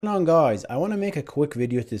On guys, I want to make a quick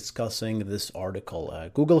video discussing this article.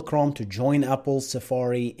 Google Chrome to join Apple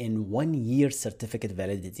Safari in 1 year certificate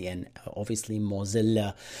validity, and obviously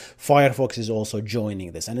Mozilla Firefox is also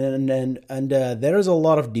joining this. And there is a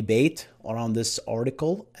lot of debate around this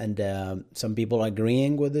article, and some people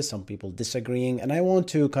agreeing with this, some people disagreeing, and I want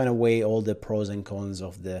to kind of weigh all the pros and cons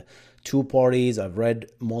of the two parties. I've read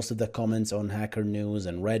most of the comments on Hacker News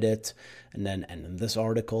and Reddit, and in this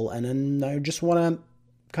article, and then I just want to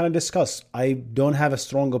kind of discuss. I don't have a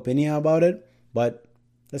strong opinion about it, but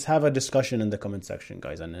let's have a discussion in the comment section,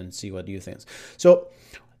 guys, and then see what you think. So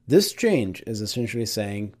this change is essentially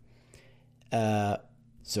saying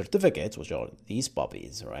certificates, which are these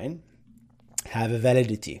puppies, right, have a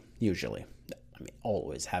validity usually. I mean,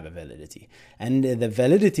 always have a validity. And the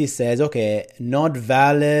validity says, okay, not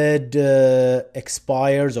valid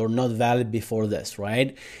expires or not valid before this,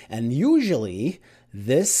 right? And usually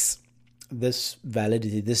this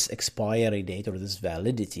validity, this expiry date or this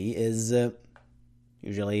validity is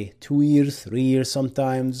usually 2 years, 3 years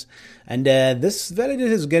sometimes. And this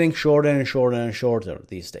validity is getting shorter and shorter and shorter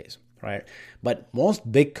these days, right? But most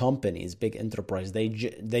big companies, big enterprise, they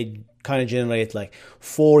kind of generate like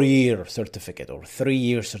 4 year certificate or 3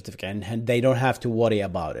 year certificate, and they don't have to worry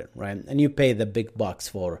about it, right? And you pay the big bucks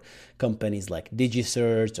for companies like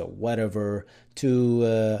DigiCert or whatever to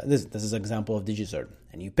this is an example of DigiCert,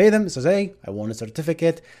 and you pay them. It says, hey, I want a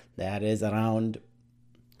certificate that is around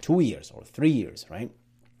 2 years or 3 years, right?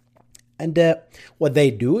 And what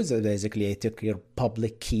they do is basically they took your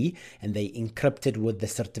public key and they encrypt it with the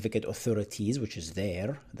certificate authorities, which is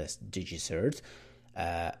there, this DigiCert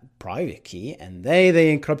private key, and they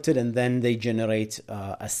encrypt it, and then they generate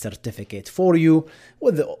a certificate for you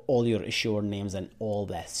with all your issuer names and all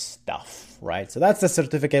that stuff, right? So that's the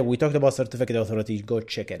certificate. We talked about certificate authorities. Go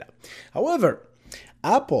check it out. However,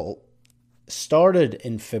 Apple started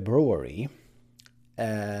in February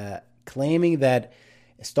claiming that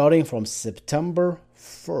starting from September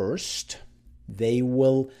 1st, they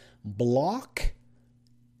will block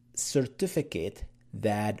certificate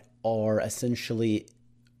that are essentially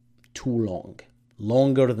too long,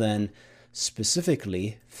 longer than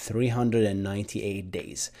specifically 398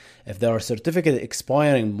 days. If there are certificates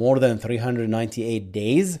expiring more than 398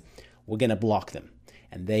 days, we're going to block them.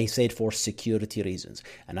 And they say it for security reasons.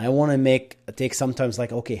 And I want to take sometimes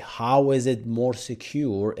like, okay, how is it more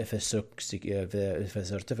secure if a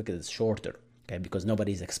certificate is shorter? Okay, because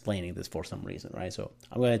nobody's explaining this for some reason, right? So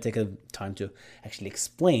I'm going to take a time to actually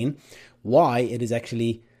explain why it is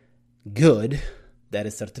actually good that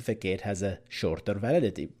a certificate has a shorter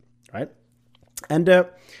validity, right? And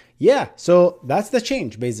so that's the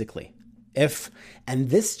change basically. And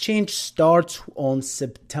this change starts on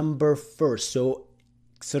September 1st. So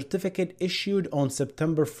certificate issued on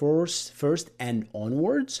September 1st and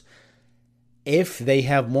onwards, if they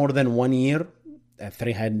have more than 1 year,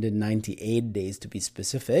 398 days to be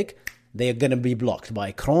specific, they're going to be blocked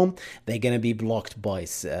by Chrome, they're going to be blocked by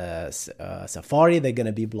Safari, they're going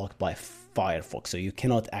to be blocked by Firefox. So you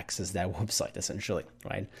cannot access that website essentially,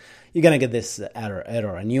 right? You're going to get this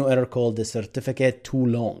a new error called the certificate too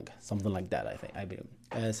long, something like that, I believe.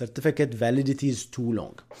 Certificate validity is too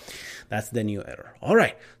long. That's the new error. All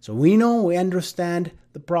right. So we understand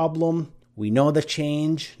the problem. We know the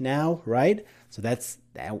change now, right? So that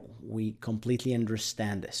we completely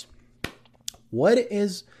understand this. What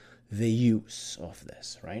is the use of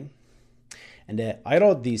this, right? And I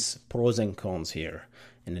wrote these pros and cons here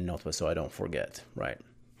in the notebook so I don't forget, right?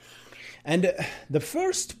 And the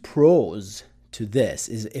first pros to this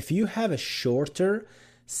is if you have a shorter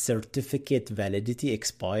certificate validity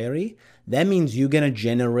expiry, that means you're going to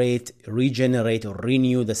regenerate or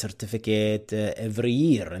renew the certificate every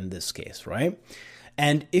year in this case, right?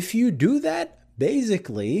 And if you do that,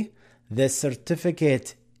 basically the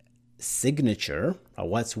certificate signature,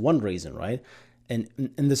 what's one reason, right? And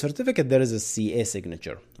in the certificate, there is a CA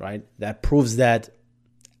signature, right? That proves that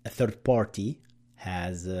a third party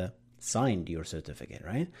has signed your certificate,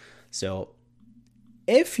 right? So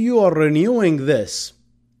if you are renewing this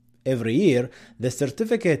every year, the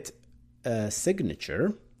certificate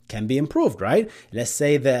signature can be improved, right? Let's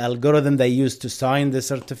say the algorithm they use to sign the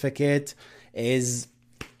certificate is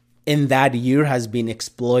in that year has been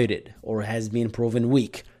exploited or has been proven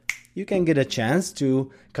weak. You can get a chance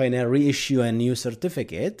to kind of reissue a new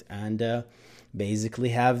certificate and basically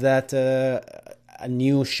have that a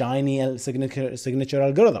new shiny signature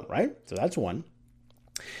algorithm, right? So that's one.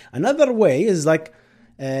 Another way is like,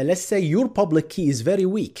 let's say your public key is very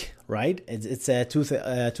weak, right? It's a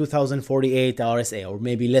 2048 RSA or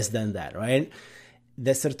maybe less than that, right?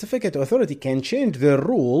 The certificate authority can change their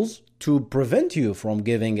rules to prevent you from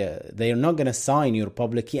giving they're not going to sign your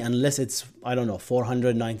public key unless it's, I don't know,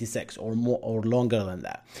 496 or more or longer than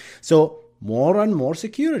that. So more and more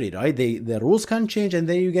security, right? The rules can change, and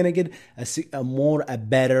then you're going to get a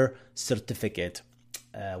better certificate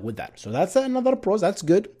with that. So that's another pros. That's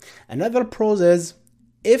good. Another pros is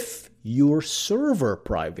if your server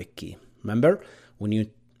private key. Remember, when you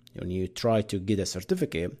try to get a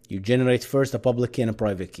certificate, you generate first a public key and a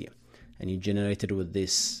private key, and you generate it with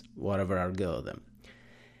this whatever algorithm,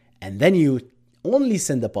 and then you only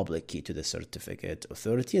send the public key to the certificate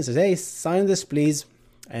authority and says, hey, sign this please,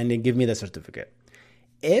 and then give me the certificate.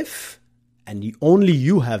 Only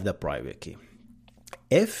you have the private key.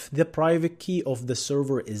 If the private key of the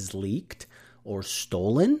server is leaked or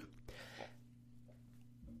stolen,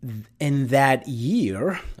 in that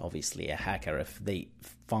year, obviously a hacker, if they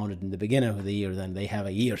found it in the beginning of the year, then they have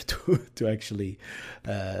a year to actually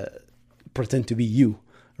pretend to be you,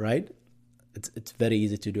 right? It's very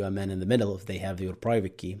easy to do a man in the middle if they have your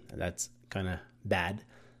private key. That's kind of bad.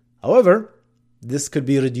 However, this could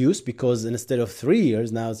be reduced because instead of 3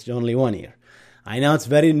 years, now it's only 1 year. I know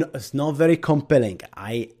it's not very compelling.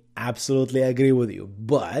 I absolutely agree with you,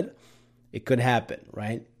 but it could happen,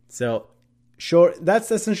 right? So sure, that's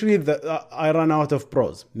essentially I run out of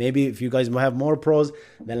pros. Maybe if you guys have more pros,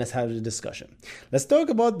 then let's have a discussion. Let's talk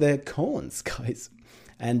about the cons, guys.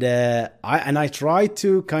 And I try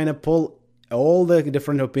to kind of pull all the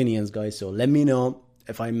different opinions, guys. So let me know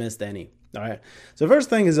if I missed any. All right. So first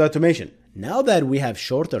thing is automation. Now that we have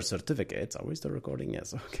shorter certificates, are we still recording?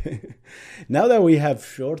 Yes. Okay. Now that we have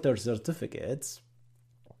shorter certificates,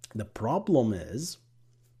 the problem is,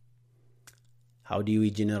 how do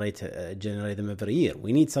we generate them every year?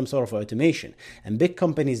 We need some sort of automation, and big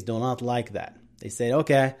companies do not like that. They say,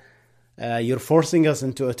 okay, you're forcing us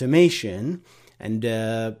into automation, and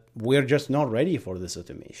we're just not ready for this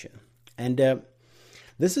automation. And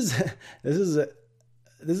this is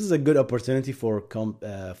a good opportunity for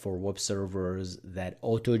web servers that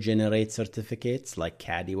auto-generate certificates like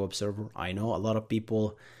Caddy web server. I know a lot of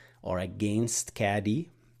people are against Caddy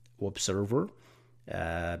web server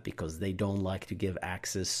because they don't like to give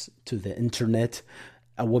access to the internet,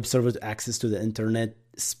 a web server access to the internet,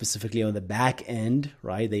 specifically on the back end,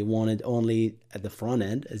 right? They want it only at the front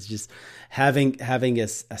end. It's just having a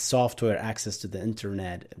software access to the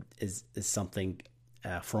internet is something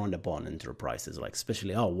frowned upon enterprises, like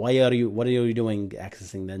especially, what are you doing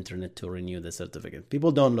accessing the internet to renew the certificate?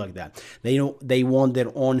 People don't like that. They want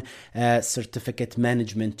their own certificate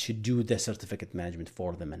management to do the certificate management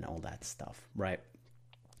for them and all that stuff, right?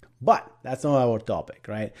 But that's not our topic,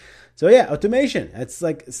 right? So yeah, automation. It's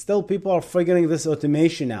like still people are figuring this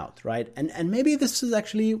automation out, right? And maybe this is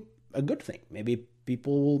actually a good thing. Maybe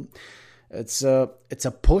people will. It's a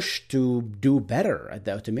push to do better at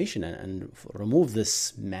the automation and remove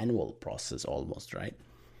this manual process almost, right?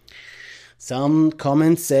 Some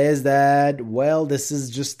comment says that, well, this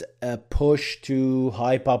is just a push to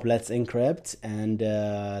hype up Let's Encrypt and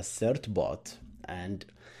Certbot and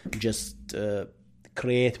just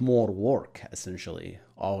create more work essentially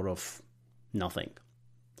out of nothing.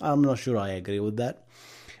 I'm not sure I agree with that.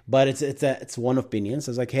 But it's one opinion. So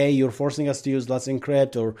it's like, hey, you're forcing us to use Let's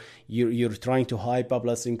Encrypt, or you're trying to hype up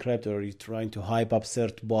Let's Encrypt, or you're trying to hype up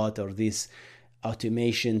Certbot or these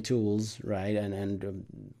automation tools, right? And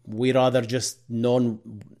we rather just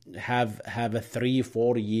have a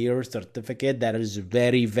 3-4 year certificate that is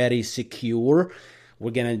very, very secure.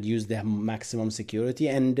 We're gonna use the maximum security,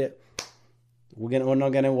 and we're not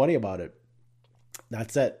gonna worry about it.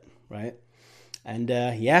 That's it, right? And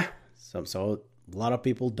so a lot of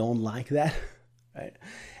people don't like that, right?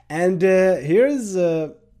 And here's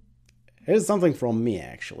something from me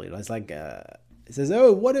actually. It's like it says,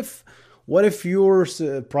 oh, what if your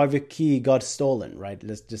private key got stolen, right?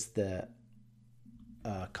 That's just the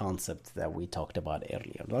concept that we talked about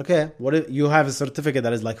earlier. Okay, what if you have a certificate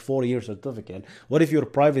that is like 4-year certificate? What if your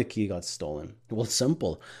private key got stolen? Well,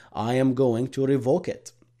 simple. I am going to revoke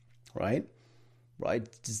it, right?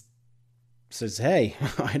 Just says, hey,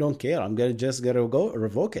 I don't care. I'm gonna go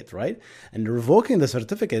revoke it, right? And revoking the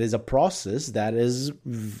certificate is a process that is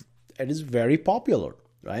very popular,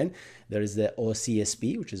 right? There is the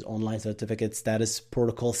OCSP, which is Online Certificate Status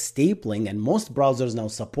Protocol Stapling, and most browsers now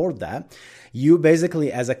support that. You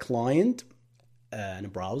basically, as a client in a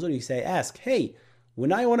browser, ask, hey,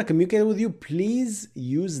 when I want to communicate with you, please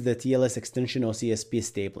use the TLS extension OCSP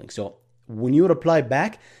stapling. So when you reply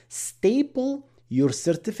back, staple your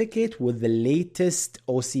certificate with the latest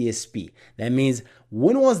OCSP. That means,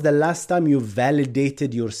 when was the last time you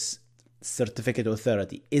validated your certificate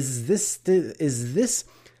authority? Is this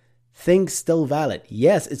thing still valid?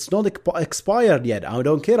 Yes, it's not expired yet. I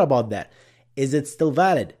don't care about that. Is it still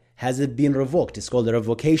valid? Has it been revoked? It's called a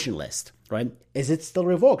revocation list, right? Is it still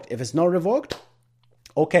revoked? If it's not revoked,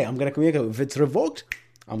 okay, I'm going to communicate. If it's revoked,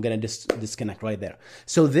 I'm going to disconnect right there.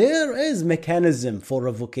 So there is mechanism for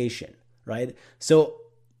revocation, right? So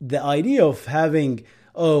the idea of having,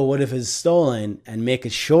 oh, what if it's stolen and make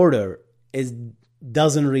it shorter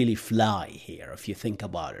doesn't really fly here if you think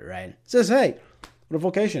about it, right? It says, hey,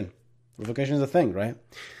 revocation. Revocation is a thing, right?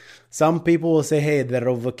 Some people will say, hey, the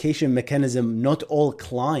revocation mechanism, not all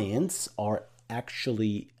clients are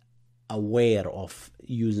actually aware of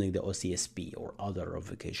using the OCSP or other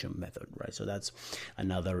revocation method, right? So that's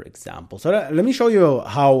another example. So let me show you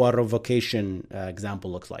how a revocation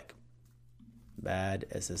example looks like. Bad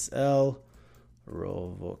SSL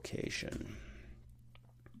revocation.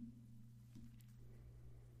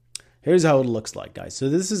 Here's how it looks like, guys. So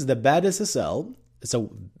this is the bad SSL. It's a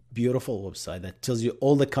beautiful website that tells you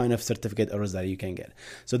all the kind of certificate errors that you can get.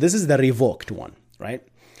 So this is the revoked one, right?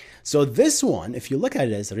 So this one, if you look at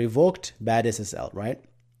it as revoked bad SSL, right?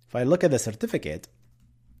 If I look at the certificate,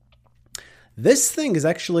 this thing is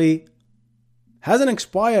actually hasn't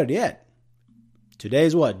expired yet. Today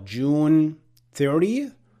is what? June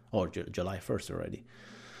 30th? Or July 1st already.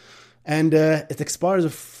 And it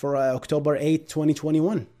expires for October 8,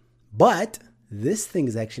 2021. But this thing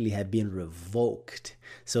is actually had been revoked.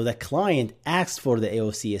 So the client asked for the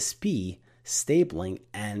AOCSP stapling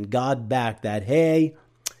and got back that, hey,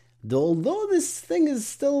 although this thing is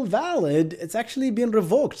still valid, it's actually been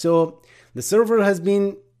revoked. So the server has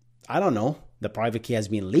been, I don't know, the private key has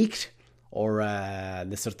been leaked, or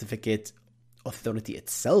the certificate authority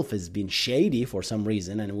itself has been shady for some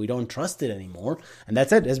reason and we don't trust it anymore. And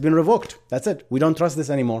that's it. It's been revoked. That's it. We don't trust this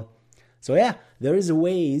anymore. So yeah, there is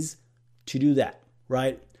ways to do that,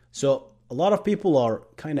 right? So a lot of people are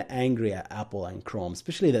kind of angry at Apple and Chrome,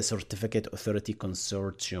 especially the Certificate Authority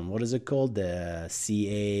Consortium. What is it called? The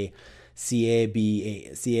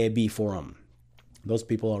CAB forum. Those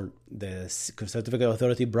people are the Certificate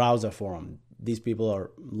Authority Browser Forum. These people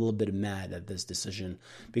are a little bit mad at this decision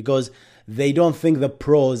because they don't think the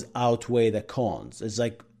pros outweigh the cons. It's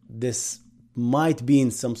like this might be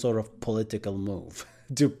in some sort of political move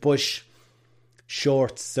to push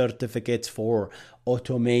short certificates for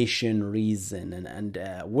automation reason. And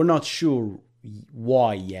we're not sure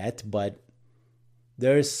why yet, but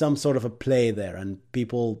there is some sort of a play there and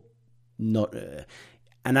people not...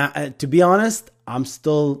 and to be honest,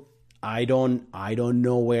 I don't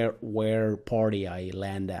know where party I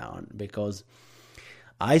land down, because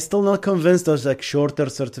I still not convinced those like shorter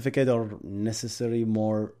certificate are necessarily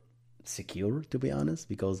more secure, to be honest,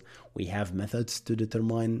 because we have methods to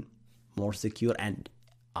determine more secure, and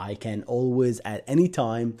I can always at any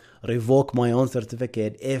time revoke my own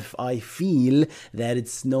certificate if I feel that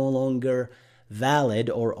it's no longer valid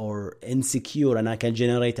or insecure, and I can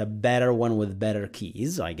generate a better one with better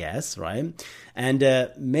keys, I guess, right? And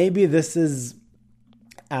maybe this is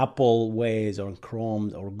Apple ways or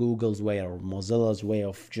Chrome's or Google's way or Mozilla's way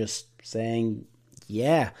of just saying,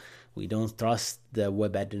 yeah, we don't trust the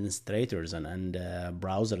web administrators and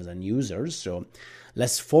browsers and users, so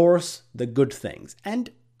let's force the good things. And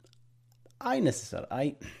I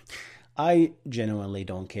genuinely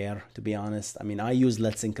don't care, to be honest. I mean, I use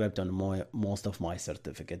Let's Encrypt on most of my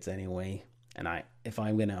certificates anyway. And if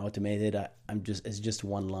I'm going to automate it, it's just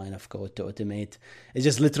one line of code to automate. It's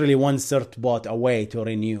just literally one cert bot away to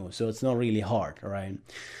renew. So it's not really hard, right?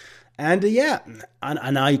 And yeah,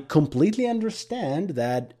 and I completely understand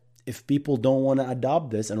that if people don't want to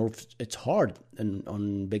adopt this, and it's hard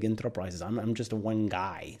on big enterprises. I'm just one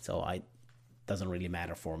guy, so it doesn't really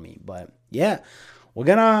matter for me. But yeah, we're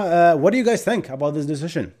gonna. What do you guys think about this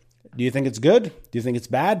decision? Do you think it's good? Do you think it's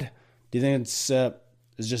bad? Do you think it's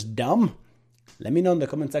just dumb? Let me know in the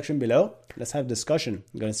comment section below. Let's have discussion.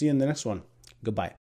 I'm gonna see you in the next one. Goodbye.